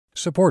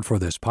Support for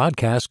this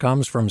podcast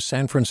comes from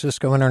San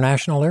Francisco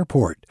International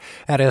Airport.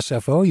 At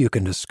SFO, you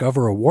can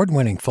discover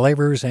award-winning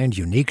flavors and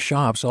unique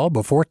shops all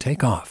before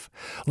takeoff.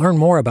 Learn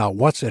more about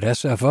what's at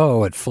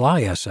SFO at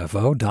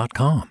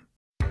flysfo.com.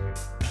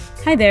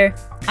 Hi there,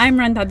 I'm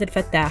Rand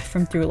Abdelfattah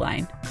from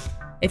Throughline.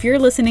 If you're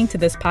listening to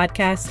this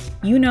podcast,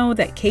 you know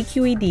that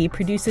KQED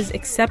produces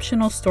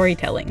exceptional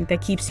storytelling that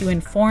keeps you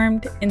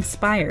informed,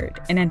 inspired,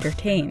 and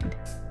entertained.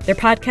 Their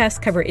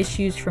podcasts cover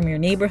issues from your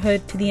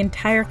neighborhood to the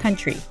entire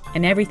country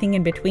and everything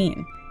in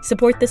between.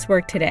 Support this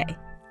work today.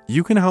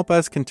 You can help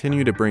us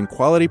continue to bring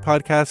quality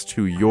podcasts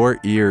to your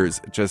ears.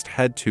 Just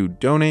head to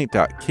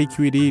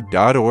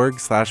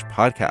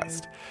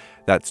donate.kqed.org/podcast.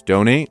 That's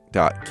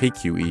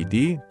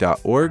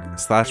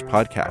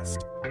donate.kqed.org/podcast.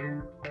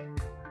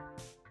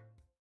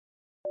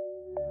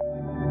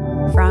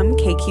 From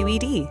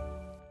KQED.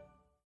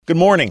 Good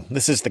morning.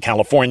 This is the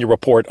California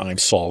Report. I'm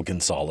Saul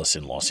Gonzalez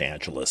in Los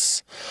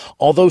Angeles.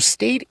 Although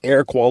state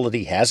air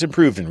quality has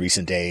improved in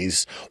recent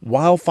days,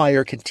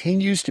 wildfire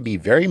continues to be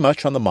very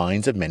much on the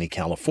minds of many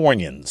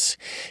Californians.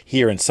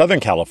 Here in Southern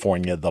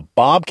California, the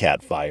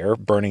Bobcat fire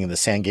burning in the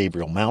San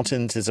Gabriel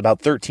Mountains is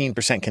about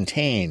 13%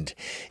 contained.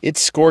 It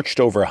scorched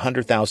over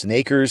 100,000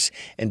 acres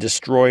and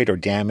destroyed or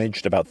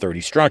damaged about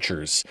 30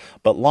 structures,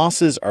 but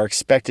losses are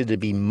expected to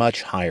be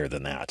much higher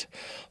than that.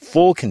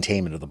 Full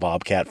containment of the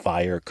Bobcat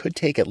fire could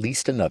take at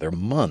least another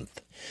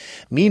month.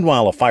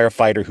 Meanwhile, a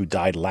firefighter who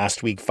died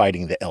last week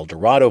fighting the El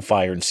Dorado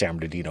fire in San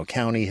Bernardino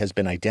County has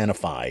been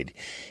identified.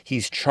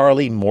 He's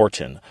Charlie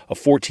Morton, a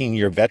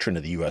 14-year veteran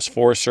of the U.S.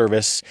 Forest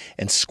Service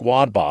and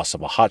squad boss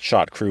of a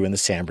hotshot crew in the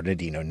San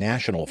Bernardino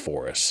National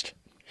Forest.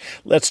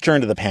 Let's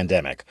turn to the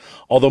pandemic.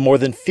 Although more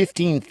than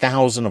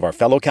 15,000 of our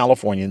fellow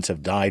Californians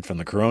have died from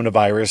the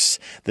coronavirus,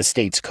 the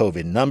state's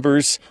COVID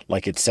numbers,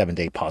 like its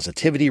 7-day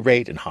positivity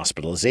rate and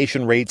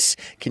hospitalization rates,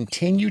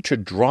 continue to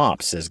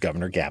drop, says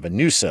Governor Gavin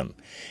Newsom.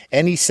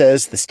 And he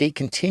says the state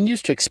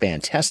continues to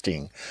expand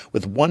testing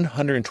with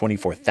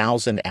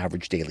 124,000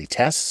 average daily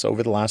tests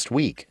over the last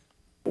week.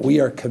 We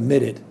are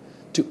committed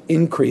to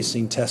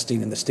increasing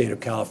testing in the state of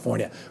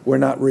California. We're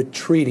not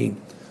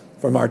retreating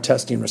from our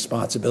testing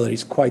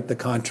responsibilities, quite the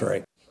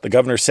contrary. The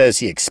governor says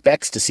he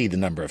expects to see the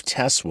number of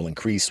tests will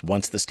increase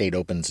once the state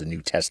opens a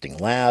new testing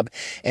lab,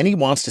 and he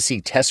wants to see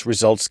test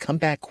results come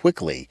back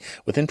quickly,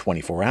 within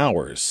 24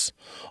 hours.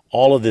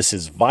 All of this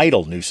is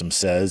vital, Newsom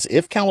says,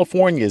 if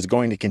California is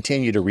going to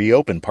continue to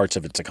reopen parts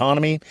of its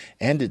economy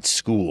and its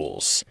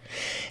schools.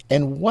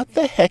 And what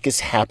the heck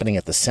is happening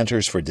at the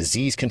Centers for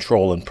Disease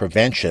Control and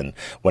Prevention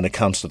when it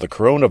comes to the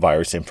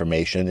coronavirus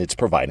information it's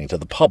providing to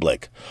the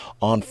public?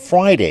 On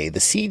Friday, the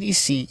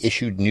CDC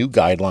issued new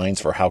guidelines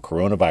for how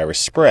coronavirus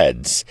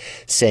spreads,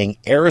 saying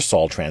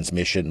aerosol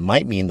transmission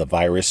might mean the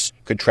virus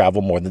could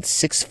travel more than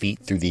 6 feet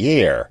through the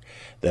air.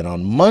 Then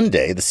on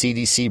Monday, the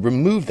CDC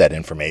removed that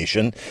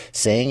information,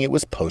 saying it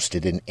was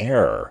posted in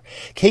error.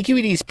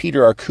 KQED's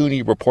Peter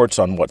Arcuni reports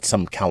on what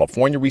some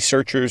California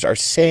researchers are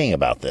saying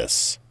about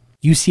this.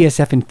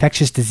 UCSF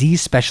infectious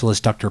disease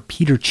specialist Dr.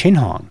 Peter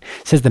Chin-Hong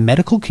says the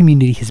medical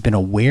community has been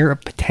aware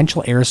of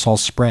potential aerosol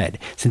spread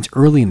since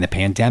early in the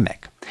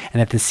pandemic, and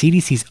that the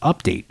CDC's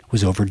update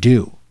was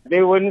overdue.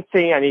 They wouldn't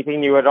say anything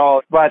new at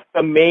all, but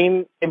the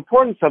main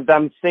importance of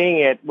them saying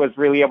it was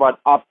really about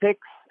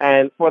optics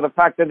and for the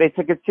fact that they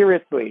took it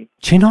seriously.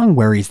 Chin-Hong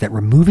worries that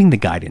removing the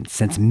guidance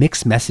sends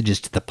mixed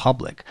messages to the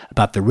public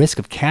about the risk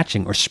of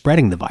catching or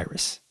spreading the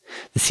virus.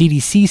 The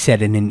CDC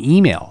said in an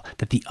email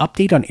that the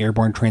update on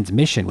airborne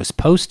transmission was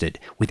posted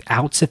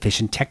without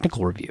sufficient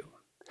technical review.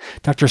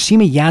 Dr.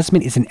 Seema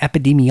Yasmin is an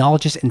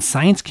epidemiologist and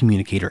science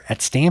communicator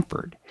at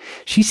Stanford.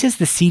 She says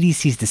the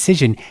CDC's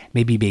decision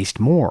may be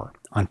based more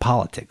on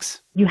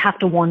politics. You have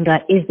to wonder,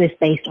 is this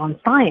based on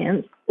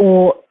science,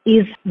 or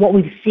is what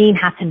we've seen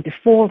happen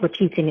before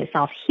repeating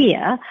itself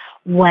here,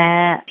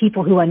 where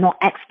people who are not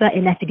expert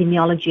in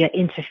epidemiology are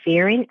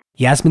interfering?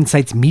 Yasmin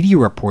cites media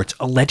reports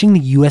alleging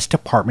the U.S.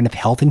 Department of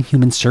Health and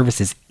Human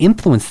Services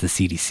influenced the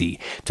CDC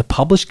to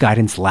publish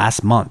guidance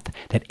last month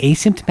that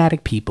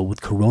asymptomatic people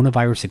with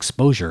coronavirus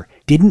exposure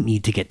didn't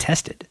need to get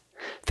tested.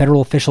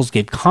 Federal officials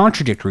gave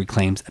contradictory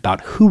claims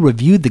about who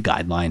reviewed the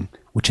guideline,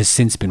 which has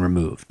since been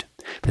removed.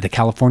 For the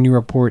California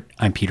Report,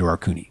 I'm Peter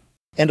Arcuni.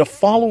 And a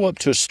follow-up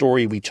to a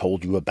story we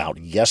told you about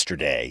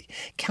yesterday.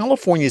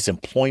 California's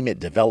Employment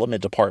Development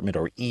Department,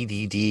 or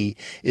EDD,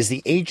 is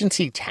the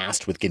agency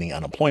tasked with getting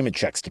unemployment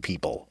checks to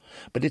people.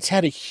 But it's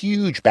had a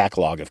huge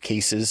backlog of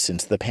cases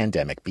since the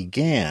pandemic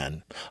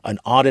began. An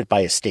audit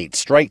by a state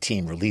strike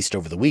team released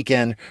over the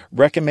weekend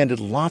recommended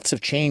lots of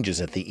changes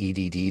at the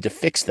EDD to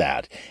fix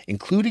that,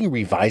 including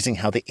revising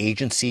how the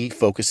agency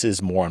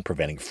focuses more on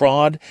preventing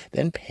fraud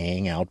than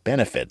paying out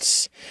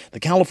benefits. The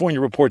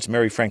California Report's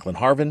Mary Franklin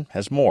Harvin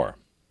has more.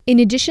 In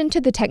addition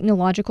to the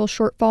technological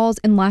shortfalls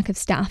and lack of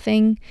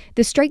staffing,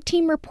 the strike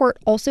team report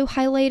also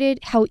highlighted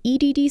how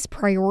EDD's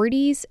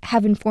priorities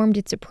have informed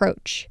its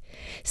approach,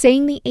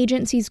 saying the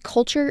agency's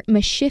culture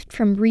must shift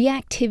from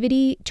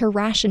reactivity to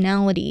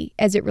rationality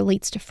as it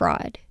relates to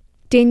fraud.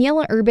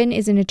 Daniela Urban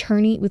is an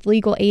attorney with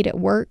Legal Aid at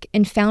Work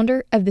and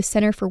founder of the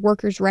Center for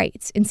Workers'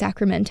 Rights in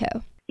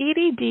Sacramento.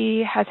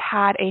 EDD has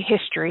had a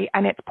history,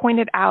 and it's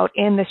pointed out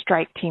in the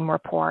strike team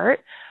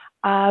report,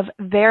 of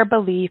their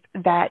belief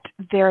that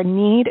their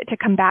need to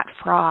combat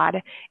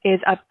fraud is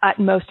of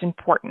utmost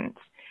importance.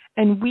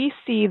 And we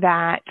see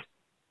that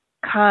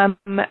come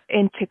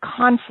into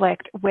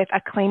conflict with a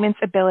claimant's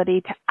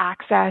ability to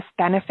access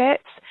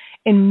benefits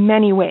in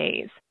many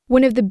ways.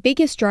 One of the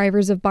biggest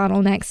drivers of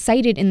bottlenecks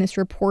cited in this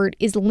report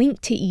is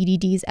linked to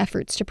EDD's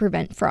efforts to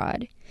prevent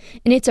fraud.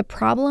 And it's a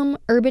problem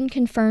Urban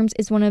confirms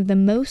is one of the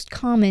most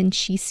common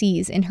she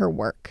sees in her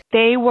work.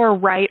 They were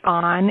right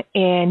on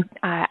in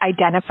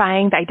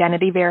identifying the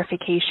identity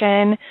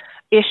verification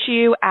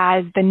issue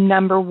as the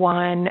number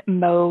one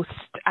most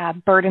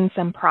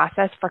burdensome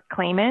process for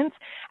claimants,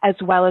 as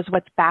well as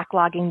what's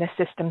backlogging the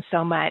system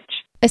so much.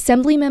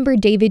 Assemblymember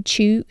David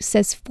Chu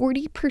says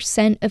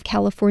 40% of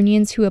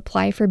Californians who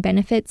apply for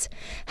benefits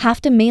have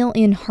to mail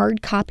in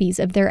hard copies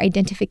of their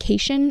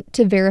identification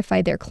to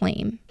verify their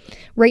claim.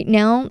 Right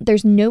now,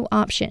 there's no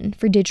option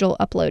for digital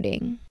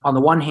uploading. On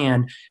the one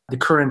hand, the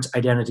current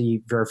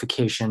identity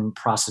verification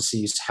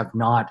processes have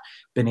not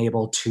been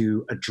able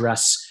to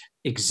address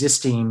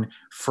existing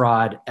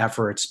fraud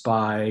efforts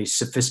by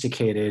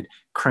sophisticated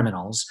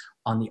criminals.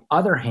 On the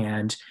other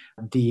hand,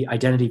 the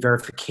identity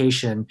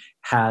verification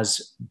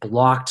has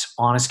blocked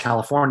honest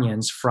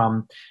Californians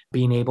from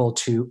being able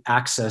to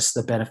access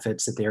the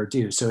benefits that they are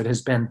due. So it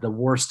has been the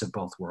worst of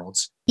both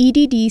worlds.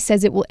 EDD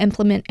says it will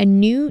implement a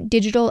new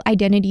digital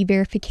identity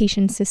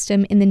verification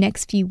system in the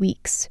next few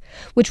weeks,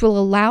 which will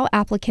allow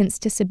applicants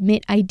to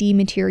submit ID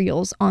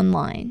materials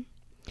online.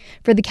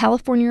 For the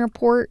California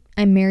Report,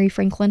 I'm Mary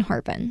Franklin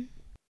Harvin.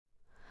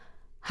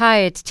 Hi,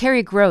 it's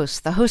Terry Gross,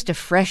 the host of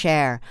Fresh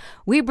Air.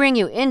 We bring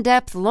you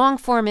in-depth,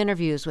 long-form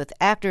interviews with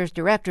actors,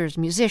 directors,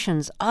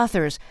 musicians,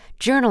 authors,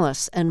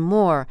 journalists, and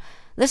more.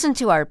 Listen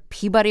to our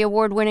Peabody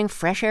Award-winning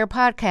Fresh Air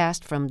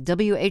podcast from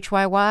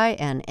WHYY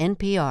and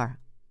NPR.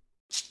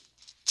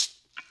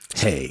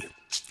 Hey,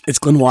 it's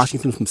Glenn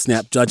Washington from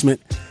Snap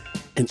Judgment.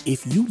 And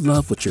if you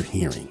love what you're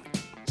hearing,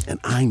 and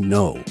I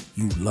know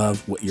you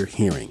love what you're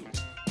hearing,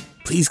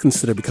 please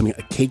consider becoming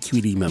a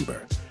KQED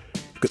member.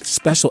 Get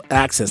special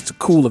access to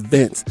cool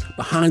events,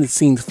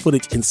 behind-the-scenes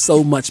footage, and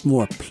so much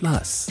more.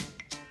 Plus,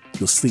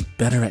 you'll sleep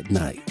better at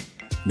night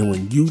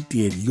knowing you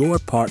did your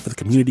part for the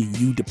community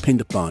you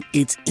depend upon.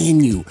 It's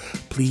in you.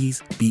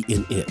 Please be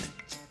in it.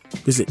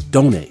 Visit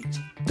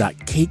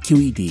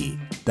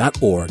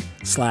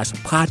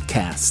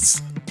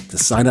donate.kqed.org/podcasts to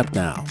sign up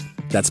now.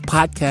 That's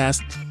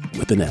podcast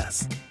with an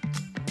S.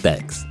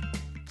 Thanks.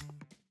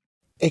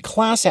 A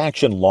class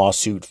action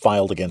lawsuit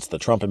filed against the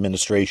Trump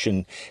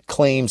administration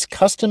claims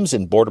Customs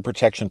and Border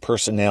Protection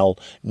personnel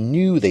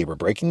knew they were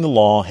breaking the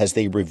law as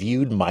they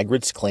reviewed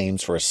migrants'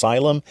 claims for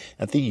asylum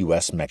at the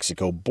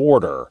U.S.-Mexico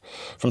border.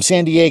 From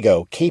San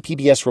Diego,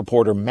 KPBS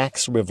reporter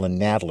Max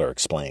Rivlin-Nadler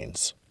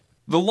explains.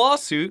 The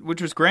lawsuit,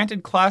 which was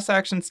granted class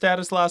action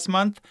status last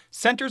month,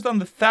 centers on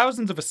the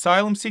thousands of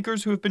asylum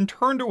seekers who have been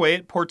turned away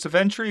at ports of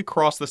entry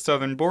across the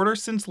southern border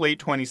since late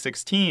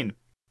 2016.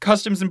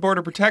 Customs and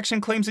Border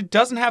Protection claims it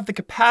doesn't have the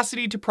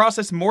capacity to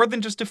process more than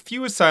just a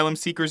few asylum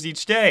seekers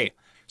each day,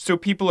 so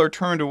people are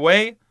turned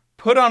away,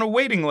 put on a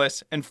waiting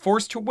list, and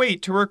forced to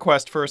wait to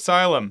request for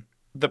asylum.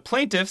 The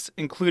plaintiffs,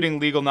 including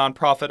legal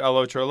nonprofit El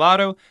Otro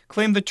Lado,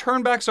 claim the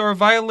turnbacks are a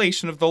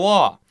violation of the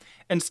law,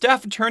 and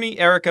staff attorney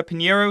Erica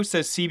Pinheiro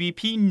says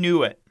CBP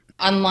knew it.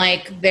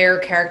 Unlike their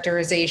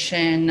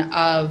characterization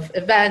of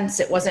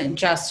events, it wasn't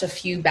just a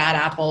few bad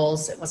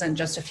apples. It wasn't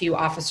just a few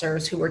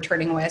officers who were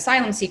turning away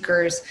asylum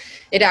seekers.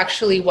 It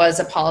actually was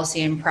a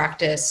policy and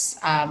practice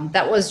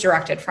that was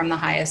directed from the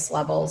highest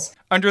levels.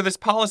 Under this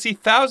policy,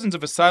 thousands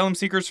of asylum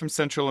seekers from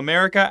Central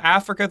America,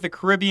 Africa, the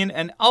Caribbean,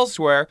 and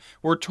elsewhere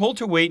were told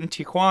to wait in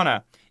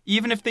Tijuana,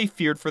 even if they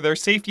feared for their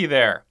safety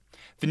there.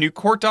 The new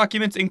court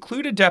documents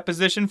include a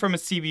deposition from a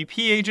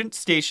CBP agent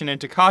stationed in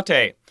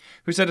Tecate,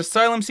 who said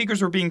asylum seekers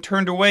were being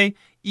turned away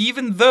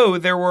even though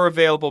there were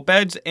available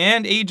beds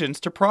and agents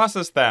to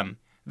process them.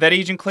 That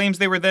agent claims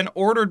they were then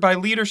ordered by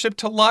leadership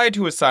to lie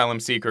to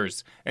asylum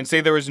seekers and say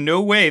there was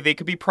no way they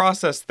could be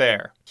processed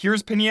there.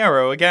 Here's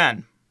Pinheiro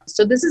again.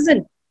 So this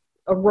isn't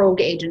a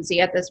rogue agency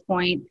at this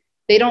point.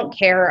 They don't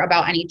care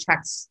about any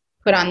checks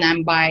put on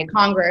them by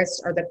Congress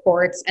or the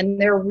courts,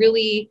 and they're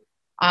really,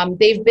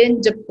 they've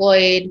been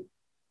deployed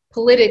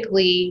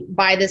politically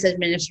by this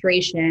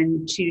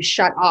administration to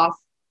shut off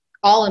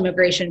all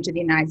immigration to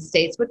the United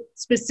States, but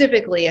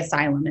specifically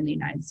asylum in the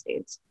United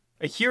States.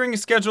 A hearing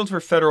is scheduled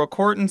for federal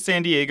court in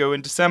San Diego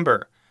in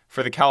December.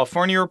 For the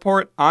California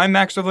Report, I'm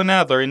Max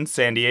Rivlin-Nadler in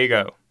San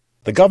Diego.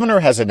 The governor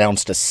has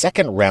announced a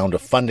second round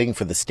of funding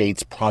for the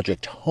state's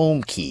Project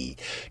Homekey.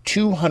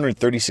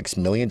 $236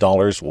 million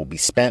will be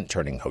spent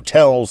turning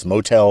hotels,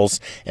 motels,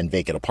 and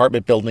vacant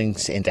apartment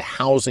buildings into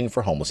housing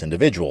for homeless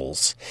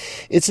individuals.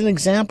 It's an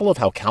example of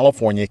how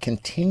California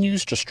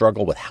continues to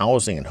struggle with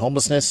housing and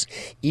homelessness,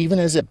 even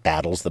as it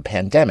battles the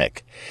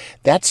pandemic.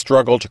 That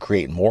struggle to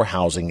create more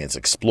housing is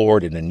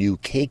explored in a new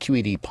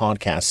KQED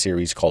podcast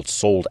series called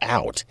Sold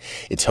Out.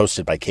 It's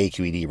hosted by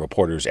KQED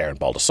reporters Aaron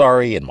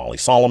Baldessari and Molly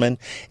Solomon,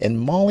 and and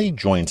Molly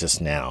joins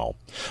us now.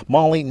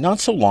 Molly, not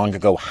so long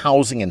ago,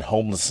 housing and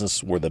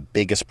homelessness were the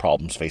biggest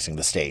problems facing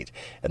the state,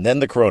 and then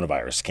the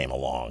coronavirus came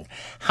along.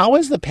 How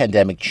has the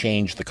pandemic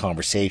changed the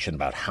conversation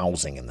about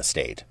housing in the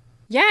state?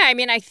 Yeah, I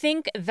mean, I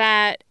think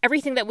that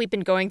everything that we've been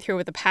going through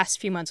with the past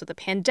few months with the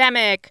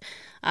pandemic,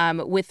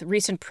 with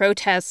recent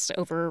protests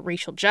over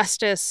racial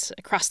justice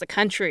across the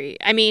country,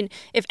 I mean,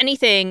 if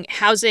anything,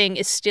 housing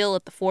is still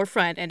at the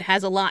forefront and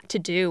has a lot to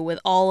do with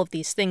all of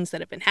these things that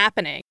have been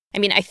happening. I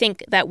mean, I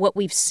think that what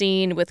we've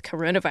seen with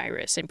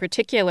coronavirus in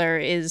particular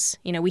is,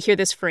 we hear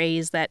this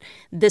phrase that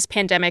this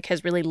pandemic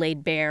has really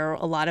laid bare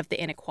a lot of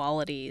the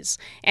inequalities.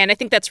 And I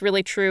think that's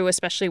really true,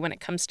 especially when it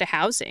comes to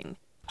housing.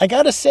 I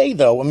gotta say,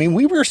 though, I mean,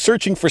 we were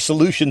searching for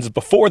solutions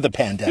before the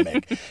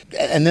pandemic,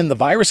 and then the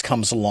virus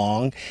comes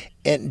along,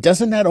 and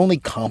doesn't that only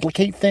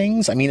complicate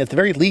things? I mean, at the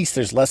very least,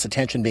 there's less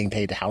attention being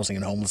paid to housing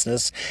and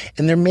homelessness,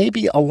 and there may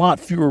be a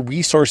lot fewer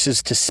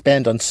resources to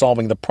spend on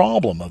solving the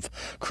problem of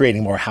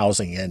creating more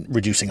housing and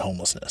reducing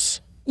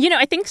homelessness.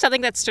 I think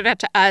something that stood out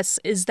to us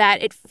is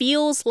that it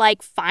feels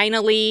like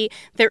finally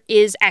there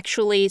is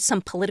actually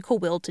some political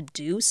will to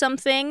do some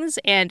things.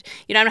 And,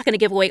 I'm not going to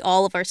give away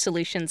all of our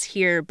solutions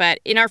here, but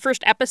in our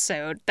first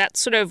episode, that's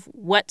sort of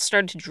what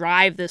started to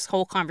drive this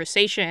whole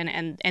conversation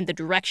and the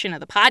direction of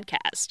the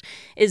podcast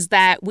is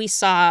that we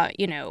saw,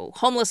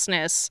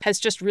 homelessness has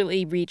just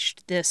really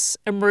reached this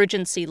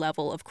emergency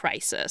level of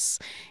crisis.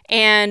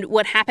 And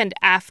what happened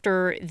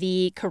after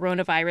the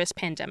coronavirus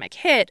pandemic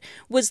hit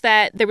was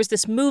that there was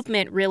this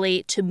movement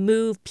really to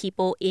move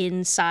people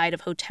inside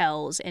of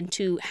hotels and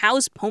to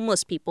house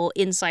homeless people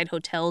inside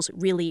hotels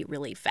really,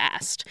 really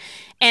fast.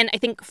 And I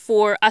think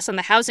for us on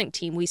the housing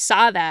team, we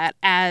saw that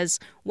as,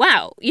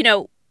 wow,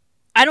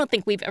 I don't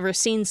think we've ever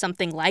seen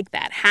something like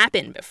that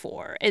happen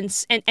before. And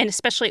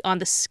especially on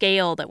the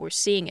scale that we're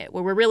seeing it,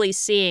 where we're really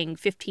seeing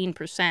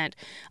 15%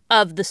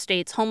 of the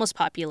state's homeless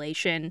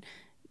population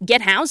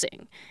get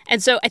housing.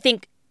 And so I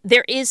think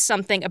there is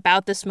something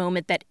about this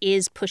moment that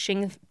is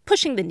pushing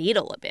the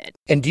needle a bit.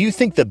 And do you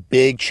think the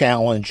big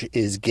challenge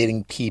is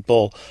getting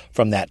people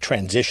from that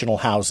transitional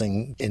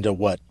housing into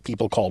what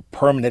people call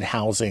permanent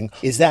housing?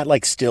 Is that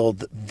still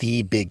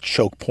the big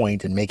choke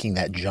point in making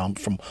that jump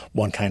from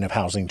one kind of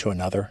housing to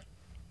another?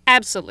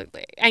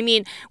 Absolutely. I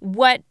mean,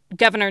 what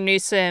Governor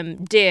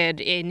Newsom did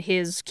in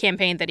his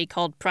campaign that he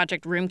called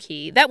Project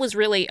Roomkey, that was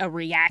really a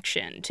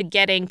reaction to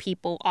getting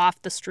people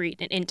off the street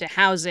and into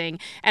housing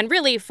and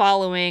really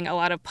following a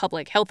lot of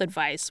public health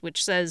advice,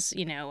 which says,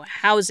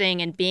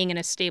 housing and being in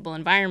a stable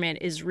environment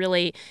is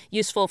really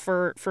useful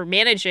for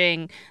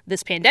managing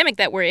this pandemic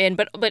that we're in,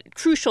 but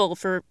crucial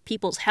for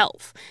people's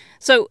health.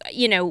 So,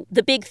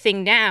 the big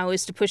thing now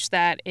is to push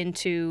that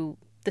into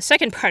the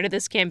second part of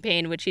this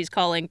campaign, which he's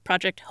calling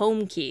Project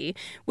Homekey,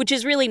 which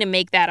is really to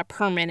make that a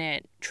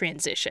permanent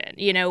transition.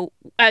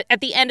 At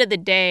the end of the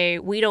day,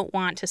 we don't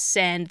want to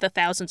send the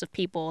thousands of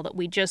people that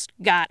we just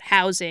got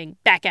housing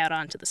back out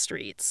onto the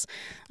streets.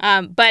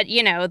 But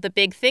the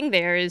big thing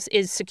there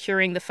is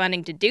securing the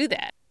funding to do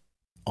that.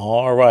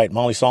 All right.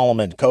 Molly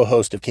Solomon,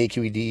 co-host of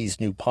KQED's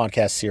new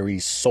podcast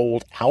series,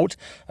 Sold Out,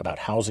 about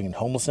housing and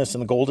homelessness in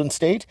the Golden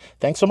State.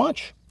 Thanks so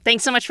much.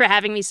 Thanks so much for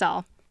having me,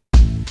 Saul.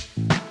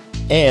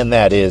 And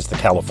that is the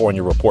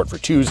California Report for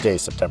Tuesday,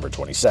 September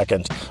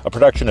 22nd, a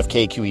production of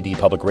KQED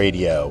Public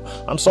Radio.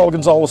 I'm Saul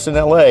Gonzalez in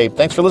LA.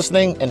 Thanks for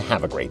listening and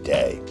have a great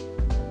day.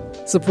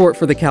 Support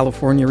for the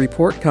California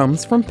Report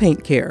comes from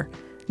Paint Care.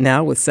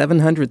 Now with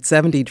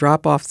 770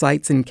 drop-off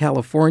sites in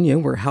California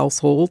where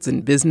households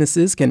and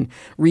businesses can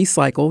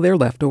recycle their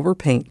leftover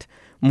paint.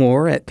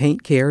 More at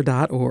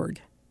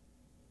paintcare.org.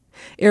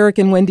 Eric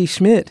and Wendy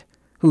Schmidt,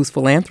 whose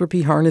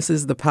philanthropy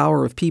harnesses the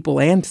power of people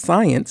and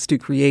science to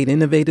create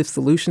innovative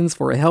solutions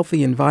for a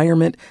healthy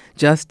environment,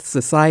 just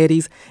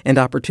societies, and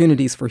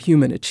opportunities for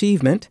human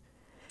achievement.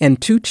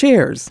 And Two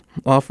Chairs,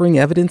 offering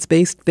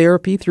evidence-based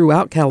therapy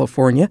throughout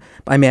California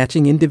by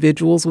matching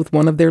individuals with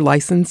one of their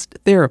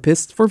licensed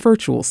therapists for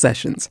virtual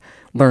sessions.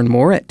 Learn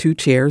more at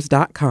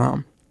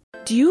twochairs.com.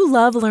 Do you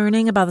love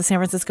learning about the San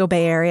Francisco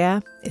Bay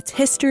Area? Its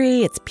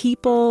history, its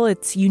people,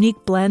 its unique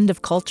blend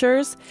of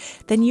cultures?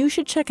 Then you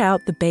should check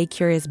out the Bay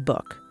Curious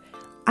book.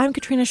 I'm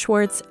Katrina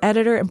Schwartz,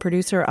 editor and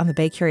producer on the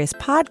Bay Curious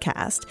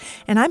podcast,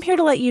 and I'm here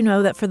to let you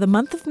know that for the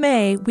month of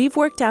May, we've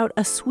worked out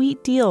a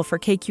sweet deal for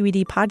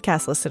KQED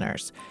podcast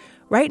listeners.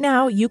 Right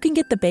now, you can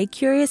get the Bay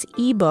Curious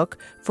ebook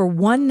for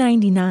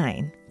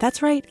 $1.99.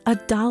 That's right,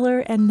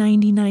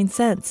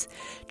 $1.99.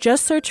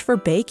 Just search for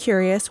Bay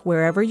Curious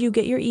wherever you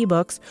get your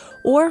ebooks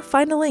or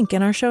find a link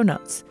in our show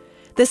notes.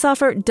 This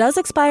offer does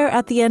expire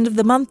at the end of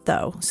the month,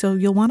 though, so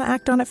you'll want to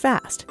act on it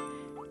fast.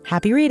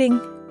 Happy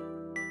reading!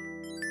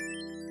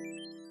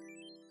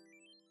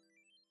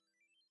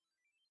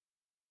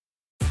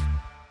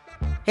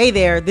 Hey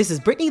there, this is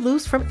Brittany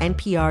Luce from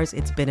NPR's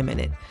It's Been a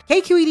Minute.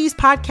 KQED's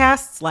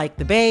podcasts like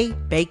The Bay,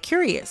 Bay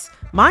Curious,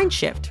 Mind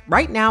Shift,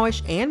 Right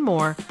Nowish, and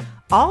more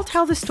all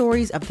tell the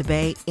stories of the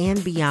Bay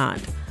and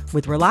beyond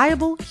with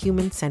reliable,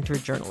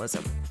 human-centered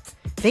journalism.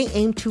 They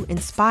aim to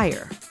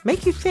inspire,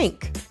 make you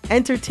think,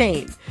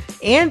 entertain,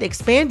 and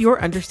expand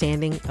your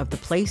understanding of the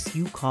place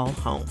you call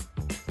home.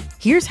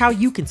 Here's how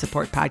you can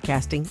support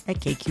podcasting at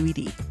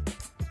KQED.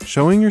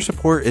 Showing your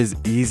support is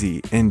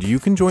easy, and you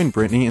can join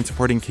Brittany in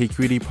supporting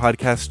KQED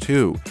Podcast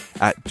too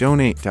at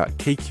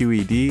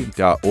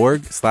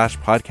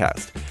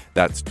donate.kqed.org/podcast.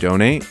 That's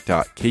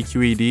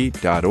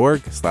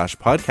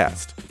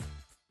donate.kqed.org/podcast.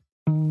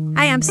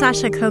 Hi, I'm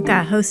Sasha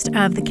Khokha, host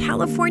of the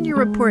California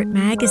Report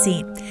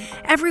magazine.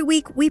 Every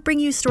week, we bring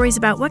you stories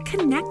about what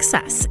connects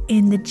us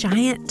in the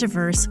giant,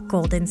 diverse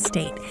Golden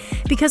State.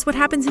 Because what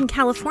happens in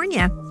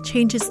California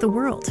changes the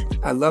world.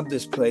 I love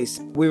this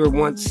place. We were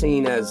once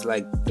seen as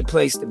like the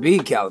place to be,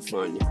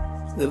 California.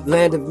 The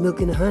land of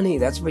milk and honey.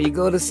 That's where you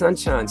go to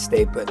Sunshine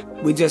State, but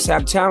we just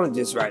have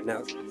challenges right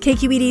now.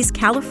 KQED's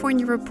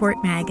California Report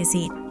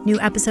magazine. New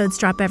episodes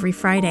drop every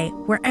Friday,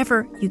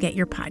 wherever you get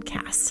your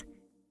podcasts.